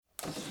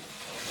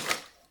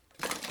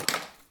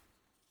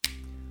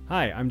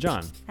Hi, I'm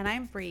John. And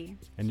I'm Bree.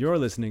 And you're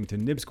listening to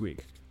Nibsqueak,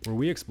 where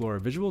we explore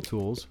visual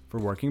tools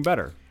for working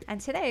better. And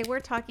today we're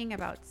talking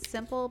about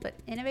simple but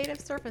innovative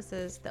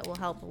surfaces that will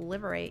help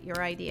liberate your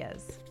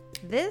ideas.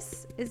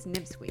 This is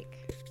Nibsqueak.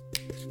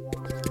 John,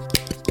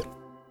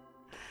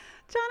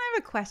 I have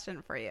a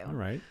question for you. All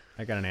right.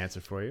 I got an answer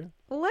for you.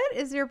 What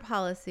is your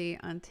policy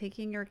on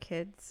taking your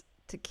kids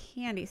to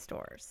candy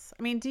stores?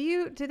 I mean,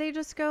 do they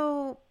just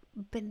go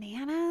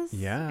bananas?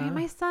 Yeah. I mean,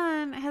 my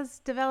son has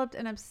developed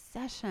an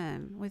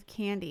obsession with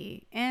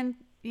candy and,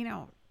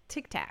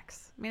 Tic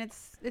Tacs. I mean,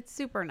 it's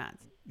super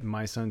nuts.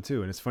 My son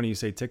too. And it's funny you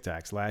say Tic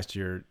Tacs. Last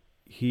year,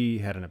 he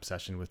had an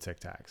obsession with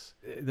Tic Tacs.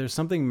 There's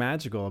something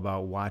magical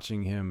about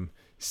watching him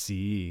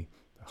see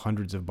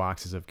hundreds of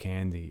boxes of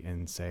candy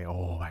and say,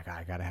 oh, I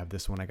got to have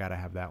this one. I got to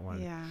have that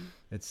one. Yeah.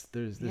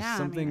 There's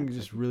something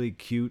just really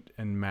cute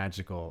and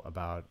magical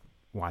about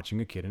watching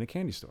a kid in a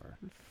candy store.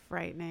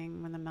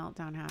 Frightening when the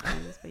meltdown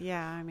happens. But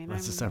yeah, I mean,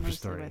 That's I'm a separate mostly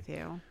story. with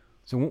you.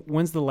 So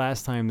when's the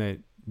last time that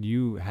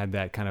you had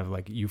that kind of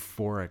like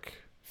euphoric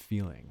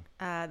feeling?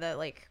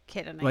 The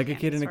kid in a like candy a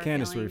kid in a store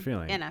candy store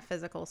feeling in a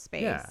physical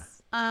space. Yeah.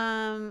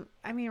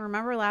 I mean,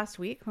 remember last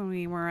week when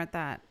we were at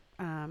that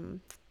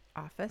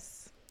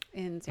office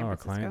in San Francisco? A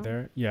client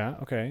there? Yeah.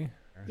 Okay.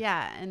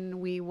 Yeah, and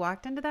we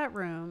walked into that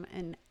room,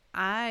 and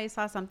I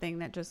saw something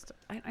that just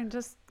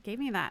gave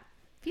me that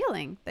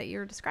feeling that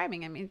you're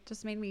describing. I mean, it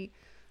just made me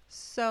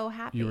so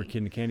happy. You were a kid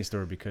in a candy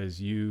store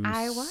because you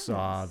I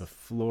saw the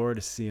floor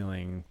to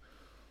ceiling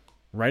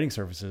writing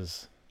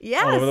surfaces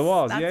yes, all over the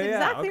walls. That's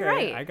exactly okay.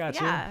 right. I got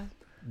yeah. you.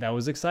 That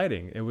was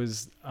exciting. It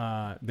was,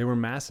 they were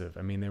massive.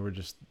 I mean, they were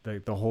just,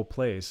 the whole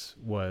place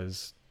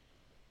was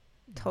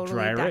totally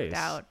dry decked erase.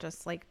 out,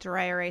 just like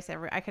dry erase.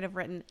 I could have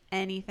written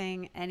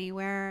anything,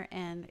 anywhere,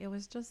 and it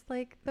was just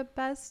like the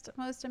best,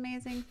 most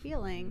amazing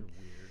feeling.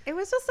 It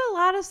was just a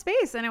lot of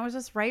space, and it was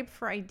just ripe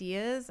for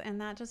ideas, and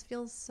that just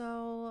feels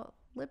so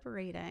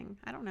liberating.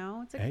 I don't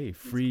know. Hey,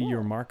 free cool.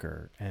 your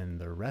marker, and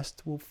the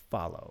rest will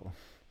follow.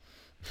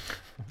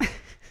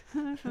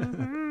 But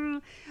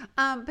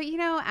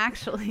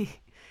actually,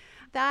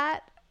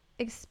 that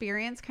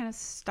experience kind of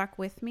stuck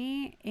with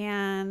me,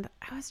 and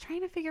I was trying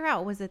to figure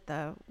out, was it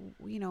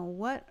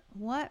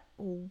what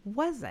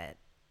was it?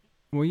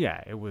 Well,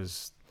 yeah,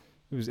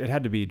 it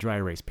had to be dry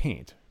erase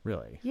paint,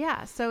 really.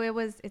 Yeah, so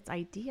it's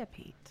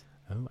IdeaPaint.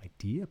 Oh,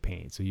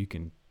 IdeaPaint. So you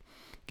can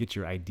get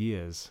your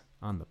ideas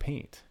on the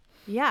paint.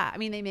 Yeah, I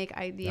mean, they make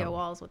idea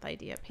walls with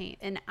IdeaPaint,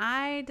 and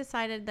I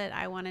decided that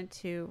I wanted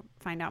to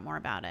find out more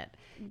about it.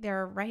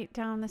 They're right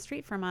down the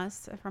street from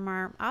us, from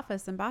our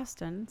office in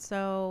Boston.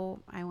 So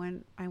I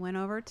went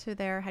over to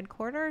their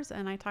headquarters,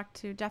 and I talked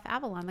to Jeff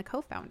Avalon, the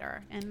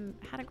co-founder, and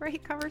had a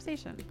great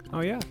conversation.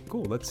 Oh yeah,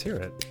 cool. Let's hear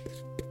it.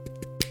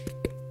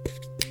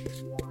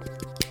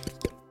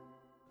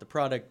 The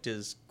product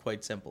is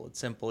quite simple. It's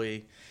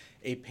simply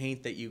a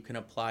paint that you can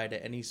apply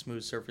to any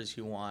smooth surface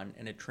you want,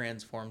 and it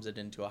transforms it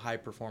into a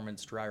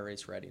high-performance dry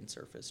erase writing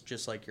surface,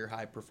 just like your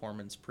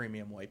high-performance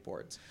premium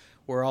whiteboards.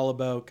 We're all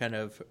about kind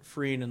of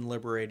freeing and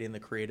liberating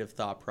the creative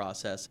thought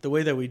process. The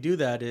way that we do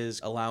that is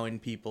allowing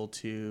people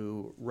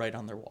to write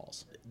on their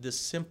walls. This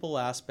simple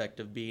aspect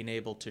of being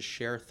able to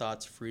share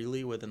thoughts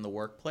freely within the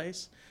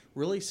workplace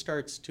really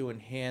starts to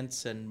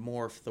enhance and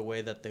morph the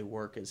way that they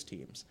work as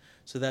teams.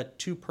 So that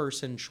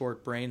two-person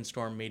short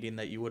brainstorm meeting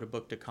that you would have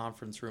booked a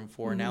conference room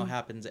for now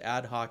happens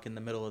ad hoc in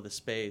the middle of the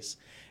space,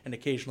 and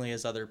occasionally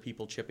has other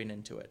people chipping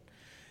into it.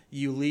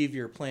 You leave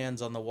your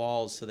plans on the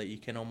walls so that you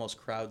can almost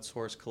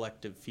crowdsource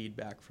collective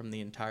feedback from the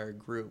entire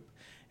group.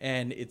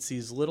 And it's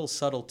these little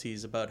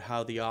subtleties about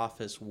how the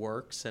office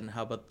works and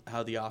how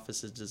the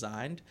office is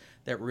designed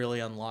that really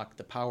unlock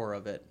the power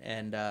of it.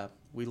 And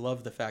we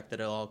love the fact that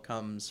it all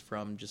comes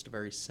from just a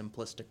very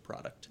simplistic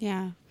product.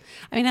 Yeah.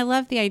 I mean, I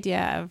love the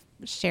idea of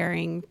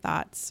sharing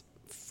thoughts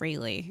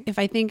freely. If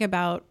I think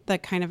about the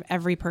kind of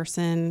every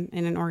person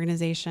in an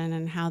organization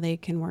and how they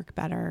can work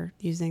better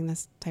using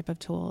this type of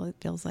tool, it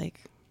feels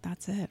like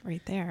that's it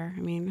right there.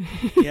 I mean,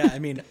 yeah, I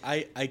mean,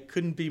 I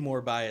couldn't be more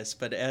biased,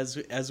 but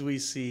as we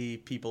see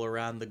people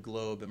around the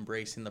globe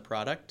embracing the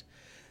product,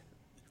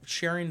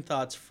 sharing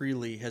thoughts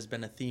freely has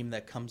been a theme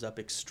that comes up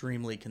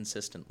extremely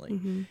consistently.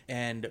 Mm-hmm.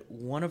 And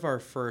one of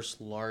our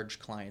first large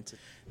clients,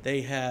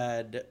 they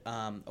had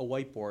a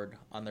whiteboard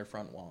on their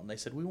front wall, and they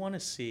said, we want to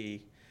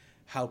see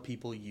how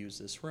people use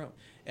this room.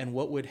 And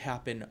what would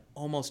happen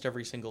almost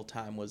every single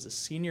time was the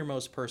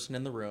senior-most person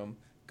in the room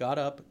got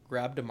up,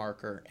 grabbed a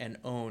marker, and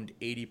owned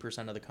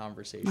 80% of the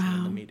conversation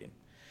in the meeting.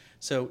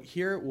 So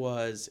here it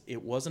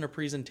wasn't a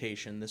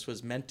presentation. This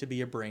was meant to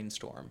be a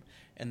brainstorm.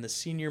 And the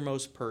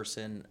senior-most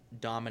person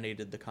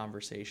dominated the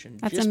conversation.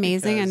 That's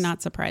amazing and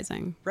not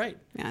surprising. Right.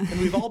 Yeah. And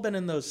we've all been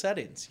in those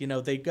settings.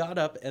 They got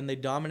up and they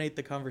dominate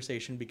the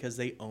conversation because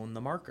they own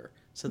the marker.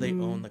 So they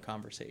own the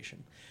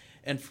conversation.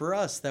 And for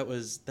us, that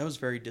was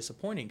very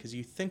disappointing, because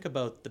you think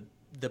about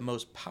the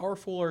most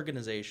powerful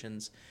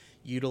organizations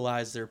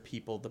utilize their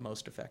people the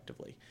most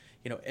effectively.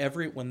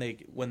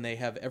 When they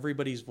have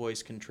everybody's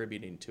voice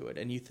contributing to it,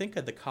 and you think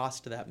of the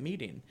cost of that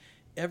meeting,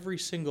 every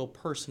single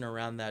person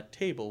around that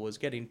table was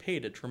getting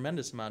paid a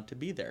tremendous amount to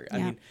be there. I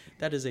Yeah. mean,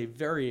 that is a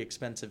very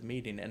expensive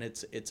meeting, and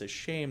it's a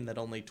shame that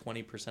only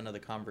 20% of the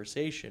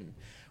conversation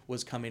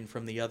was coming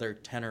from the other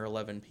 10 or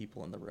 11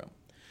 people in the room.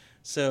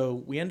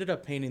 So we ended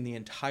up painting the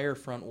entire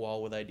front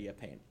wall with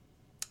IdeaPaint.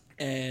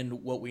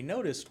 And what we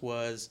noticed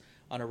was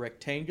on a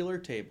rectangular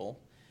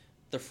table,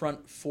 the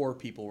front 4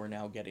 people were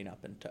now getting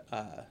up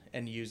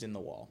and using the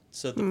wall.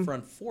 So the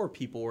front 4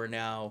 people were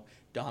now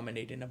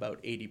dominating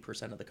about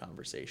 80% of the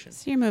conversation.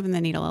 So you're moving the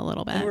needle a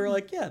little bit. And we were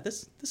like, yeah,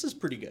 this is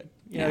pretty good.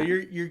 You know,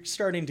 you're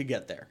starting to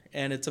get there.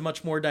 And it's a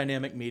much more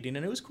dynamic meeting,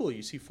 and it was cool.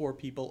 You see 4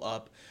 people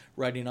up,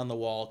 writing on the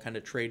wall, kind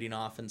of trading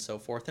off and so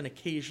forth, and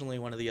occasionally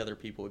one of the other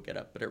people would get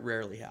up, but it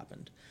rarely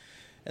happened.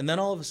 And then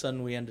all of a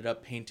sudden we ended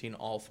up painting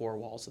all 4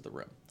 walls of the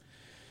room.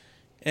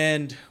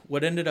 And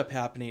what ended up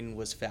happening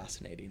was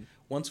fascinating.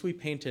 Once we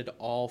painted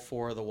all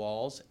 4 of the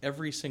walls,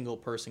 every single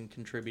person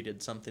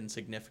contributed something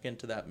significant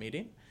to that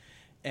meeting.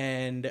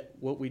 And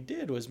what we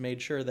did was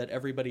made sure that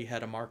everybody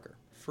had a marker.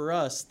 For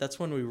us, that's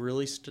when we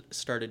really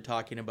started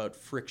talking about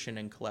friction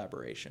and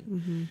collaboration.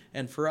 Mm-hmm.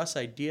 And for us,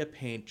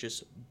 IdeaPaint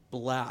just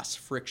blasts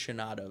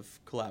friction out of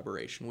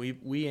collaboration.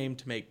 We aim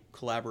to make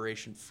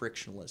collaboration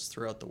frictionless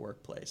throughout the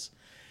workplace.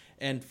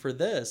 And for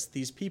this,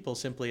 these people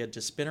simply had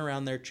to spin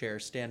around their chair,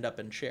 stand up,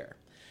 and share.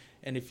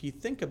 And if you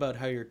think about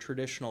how your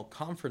traditional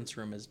conference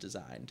room is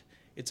designed,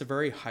 it's a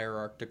very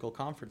hierarchical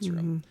conference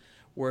room.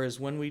 Whereas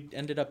when we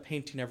ended up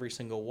painting every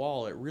single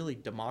wall, it really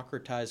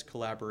democratized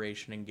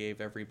collaboration and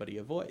gave everybody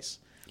a voice.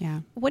 Yeah.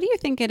 What do you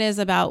think it is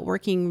about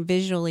working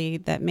visually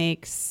that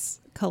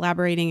makes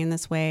collaborating in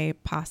this way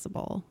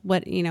possible?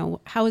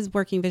 How is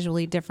working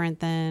visually different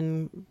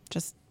than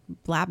just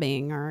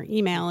blabbing or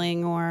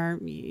emailing or,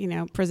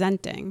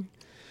 presenting?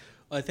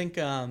 I think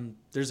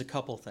there's a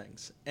couple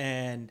things.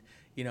 And,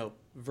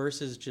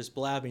 versus just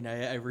blabbing,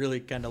 I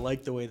really kind of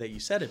like the way that you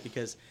said it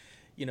because,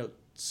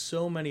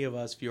 so many of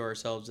us view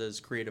ourselves as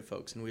creative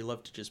folks, and we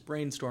love to just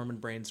brainstorm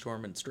and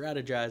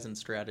strategize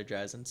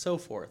and so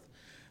forth.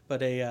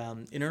 But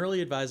an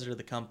early advisor to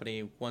the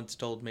company once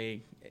told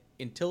me,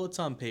 until it's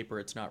on paper,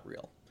 it's not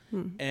real.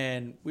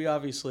 And we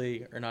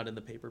obviously are not in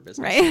the paper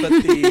business,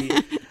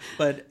 right?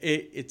 But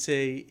it's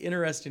a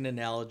interesting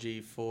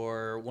analogy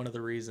for one of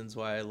the reasons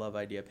why I love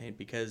IdeaPaint,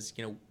 because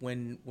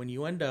when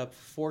you end up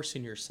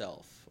forcing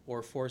yourself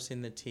or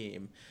forcing the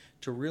team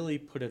to really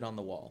put it on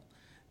the wall,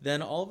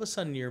 then all of a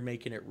sudden you're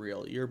making it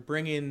real. You're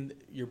bringing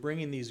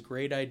these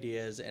great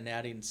ideas and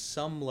adding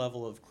some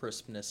level of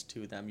crispness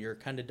to them. You're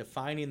kind of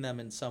defining them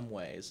in some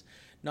ways,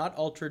 not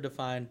ultra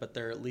defined, but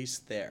they're at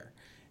least there.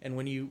 And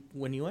when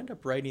you end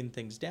up writing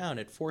things down,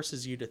 it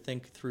forces you to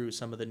think through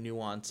some of the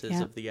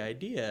nuances of the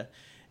idea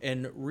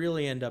and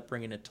really end up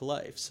bringing it to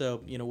life.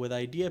 So, with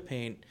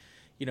IdeaPaint,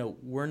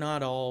 we're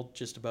not all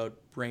just about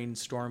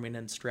brainstorming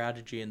and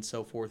strategy and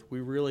so forth.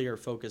 We really are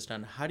focused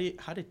on how do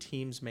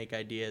teams make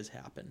ideas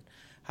happen?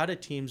 How do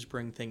teams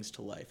bring things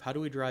to life? How do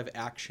we drive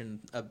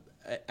action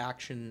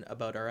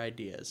about our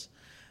ideas?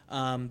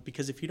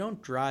 Because if you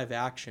don't drive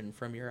action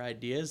from your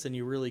ideas, then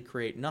you really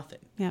create nothing.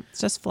 Yeah,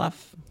 it's just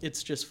fluff.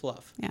 It's just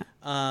fluff. Yeah.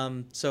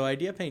 So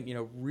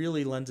IdeaPaint,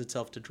 really lends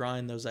itself to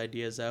drawing those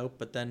ideas out,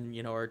 but then,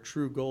 our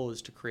true goal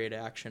is to create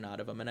action out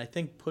of them. And I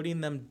think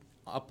putting them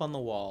up on the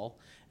wall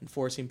and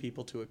forcing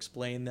people to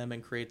explain them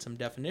and create some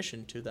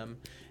definition to them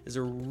is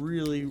a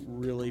really,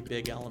 really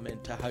big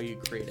element to how you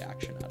create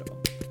action out of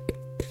them.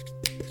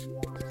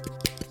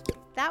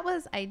 That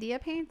was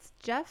IdeaPaint's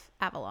Jeff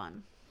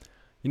Avalon.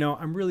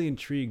 I'm really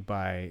intrigued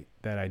by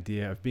that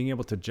idea of being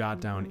able to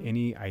jot down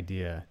any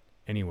idea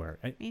anywhere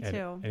Me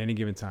too. At any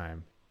given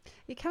time.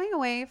 Coming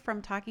away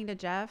from talking to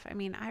Jeff,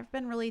 I've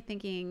been really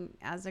thinking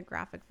as a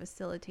graphic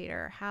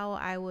facilitator how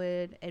I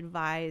would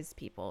advise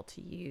people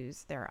to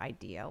use their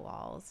idea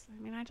walls.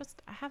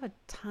 I have a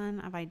ton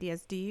of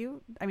ideas. Do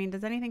you?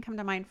 Does anything come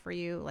to mind for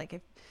you? Like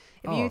if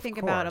you think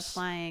about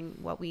applying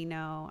what we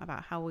know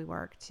about how we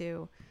work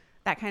to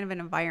that kind of an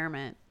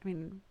environment,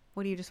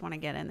 what do you just want to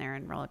get in there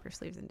and roll up your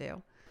sleeves and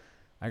do?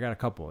 I got a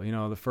couple.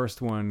 The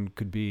first one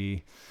could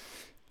be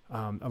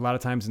a lot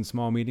of times in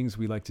small meetings,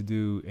 we like to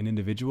do an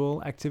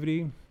individual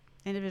activity.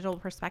 Individual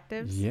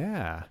perspectives?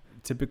 Yeah.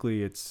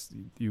 Typically, it's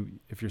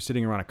if you're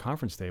sitting around a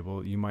conference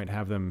table, you might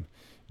have them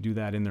do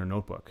that in their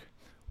notebook.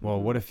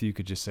 Well, what if you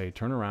could just say,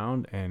 turn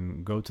around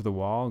and go to the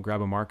wall,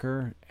 grab a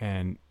marker,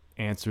 and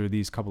answer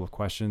these couple of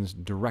questions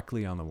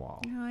directly on the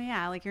wall. Oh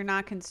yeah, like you're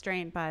not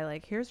constrained by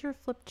here's your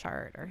flip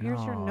chart or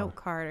here's your note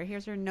card or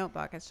here's your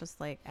notebook. It's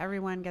just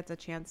everyone gets a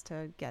chance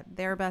to get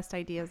their best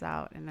ideas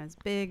out in as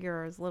big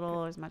or as little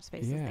or as much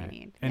space as they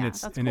need. And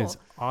it's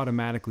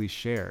automatically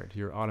shared.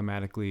 You're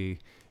automatically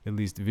at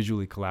least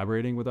visually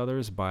collaborating with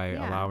others by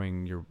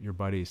allowing your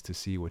buddies to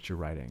see what you're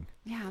writing.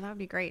 Yeah, that would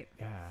be great.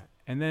 Yeah.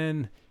 And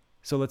then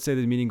so let's say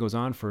the meeting goes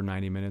on for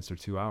 90 minutes or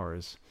 2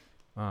 hours.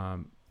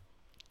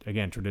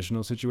 Again,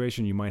 traditional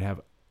situation, you might have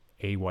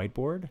a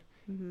whiteboard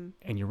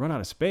and you run out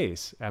of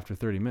space after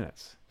 30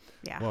 minutes.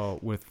 Yeah. Well,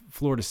 with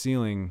floor to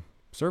ceiling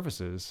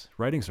surfaces,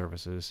 writing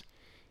surfaces,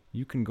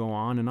 you can go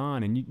on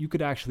and you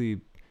could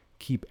actually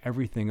keep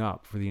everything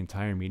up for the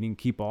entire meeting.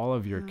 Keep all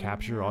of your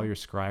capture, all your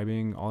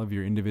scribing, all of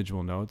your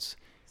individual notes.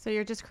 So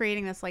you're just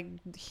creating this like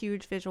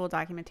huge visual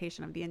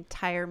documentation of the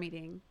entire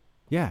meeting.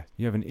 Yeah,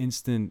 you have an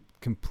instant,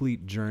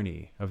 complete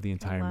journey of the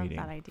entire meeting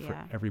that idea.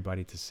 for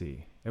everybody to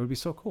see. It would be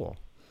so cool.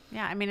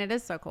 Yeah, I mean, it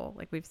is so cool.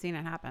 Like we've seen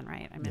it happen,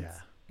 right? I mean,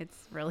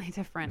 it's really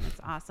different. It's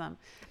awesome.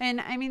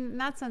 And I mean, in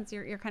that sense,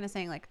 you're kind of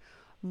saying like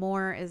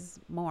more is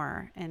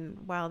more. And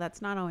while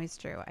that's not always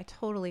true, I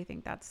totally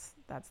think that's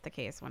the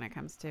case when it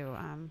comes to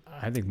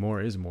I think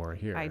more is more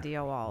here.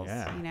 idea walls.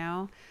 Yeah. You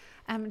know,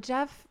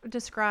 Jeff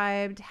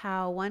described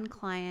how one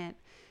client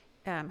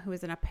who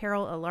is a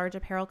large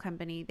apparel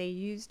company, they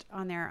used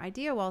on their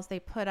idea walls, they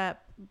put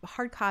up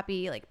hard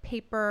copy, like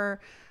paper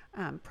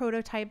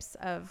prototypes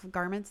of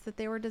garments that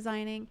they were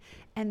designing.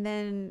 And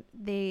then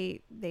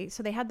they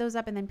had those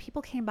up, and then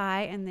people came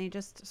by and they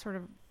just sort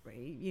of,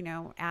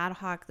 ad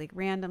hoc, like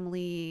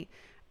randomly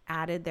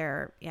added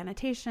their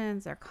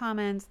annotations, their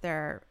comments,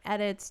 their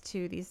edits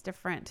to these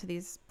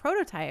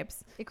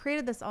prototypes. It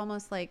created this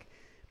almost like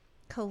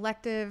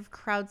collective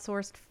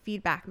crowdsourced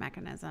feedback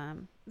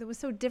mechanism that was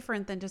so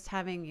different than just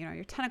having,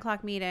 your 10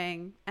 o'clock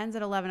meeting ends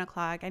at 11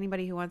 o'clock.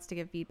 Anybody who wants to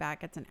give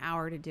feedback gets an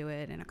hour to do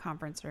it in a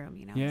conference room.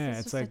 Yeah,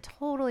 it's just like a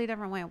totally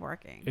different way of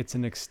working. It's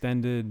an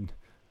extended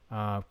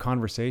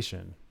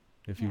conversation,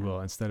 if you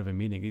will, instead of a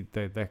meeting.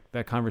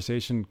 That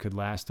conversation could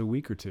last a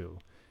week or two,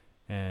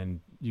 and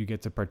you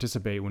get to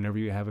participate whenever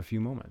you have a few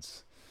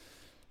moments.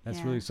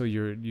 That's really, so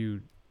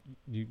you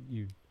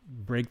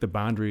break the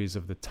boundaries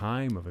of the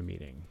time of a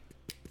meeting.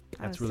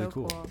 That's really so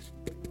cool.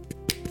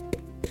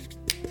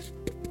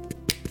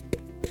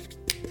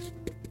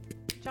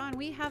 John,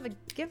 we have a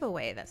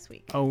giveaway this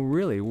week. Oh,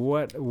 really?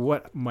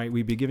 What might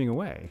we be giving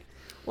away?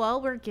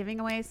 Well, we're giving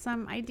away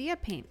some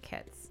IdeaPaint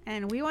kits,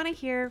 and we want to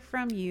hear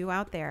from you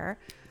out there.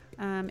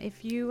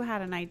 If you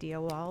had an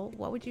idea wall,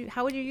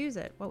 how would you use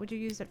it? What would you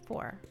use it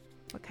for?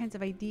 What kinds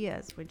of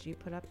ideas would you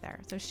put up there?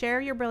 So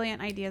share your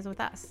brilliant ideas with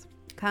us.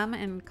 Come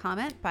and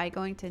comment by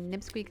going to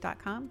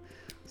nipsqueak.com,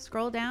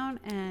 scroll down,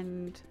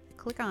 and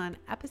click on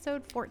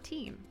episode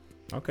 14.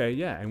 Okay,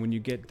 yeah. And when you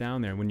get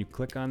down there, when you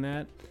click on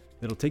that,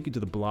 it'll take you to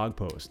the blog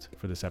post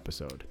for this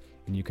episode,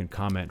 and you can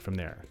comment from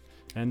there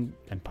and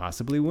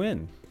possibly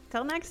win.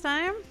 Till next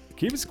time.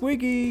 Keep it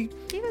squeaky.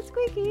 Keep it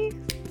squeaky.